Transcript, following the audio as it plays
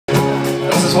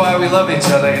is why we love each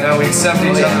other, you know, we accept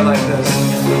each other like this.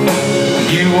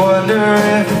 You wonder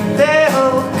if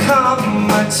there'll come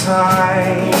a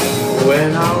time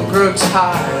when I'll grow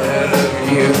tired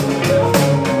of you.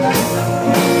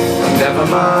 Never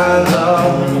mind,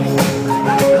 love.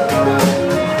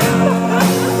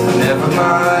 Never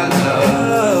mind,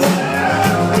 love.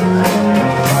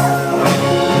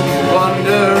 You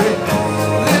wonder if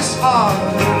this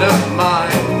heart of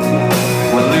mine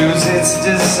will lose its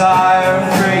desire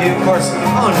for you. Of course,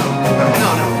 oh no, no,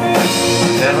 no.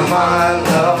 Never mind,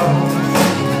 love.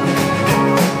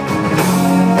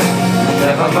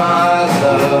 Never mind,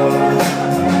 love.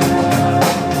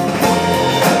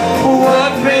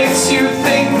 What makes you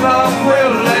think love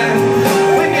will end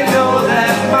when you know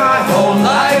that my whole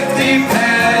life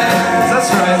depends?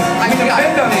 That's right, I can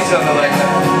depend on each other like that.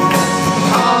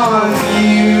 On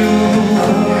you.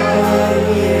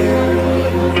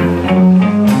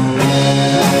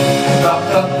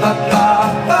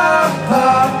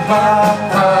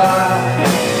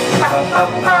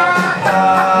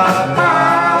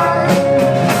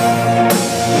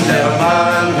 Never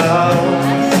mind, love.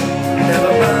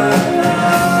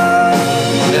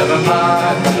 Never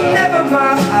mind, never mind, never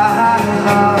mind.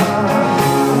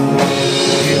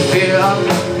 You feel I'll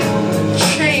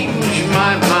change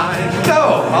my mind? No,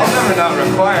 I'll never not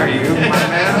require you, my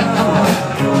man.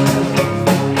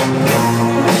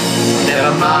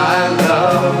 Never mind,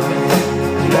 love.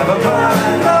 Never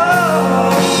mind,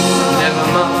 love. Never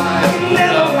mind,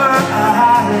 never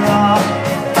mind, love.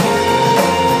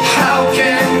 How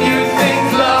can you think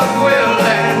love will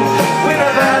end when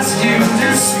I've asked you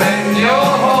to spend your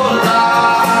whole life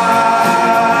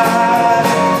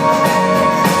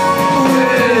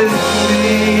with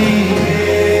me?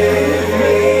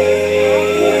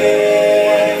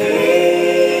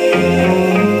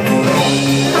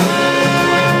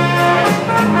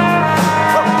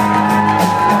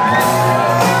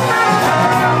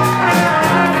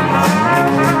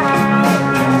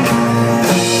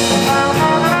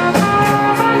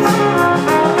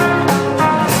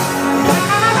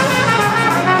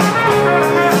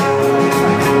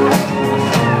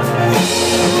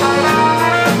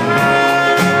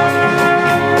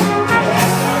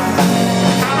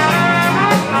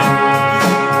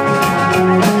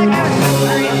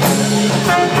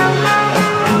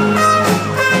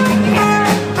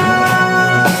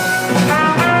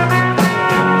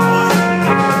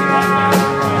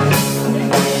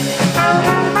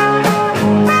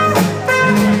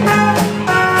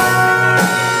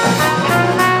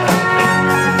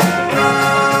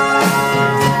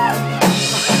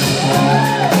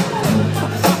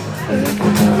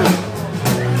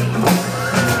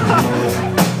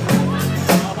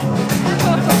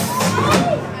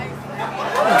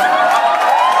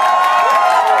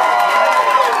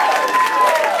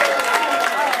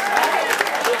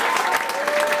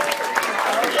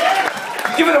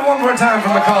 Give it up one more time for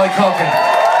Macaulay Culkin.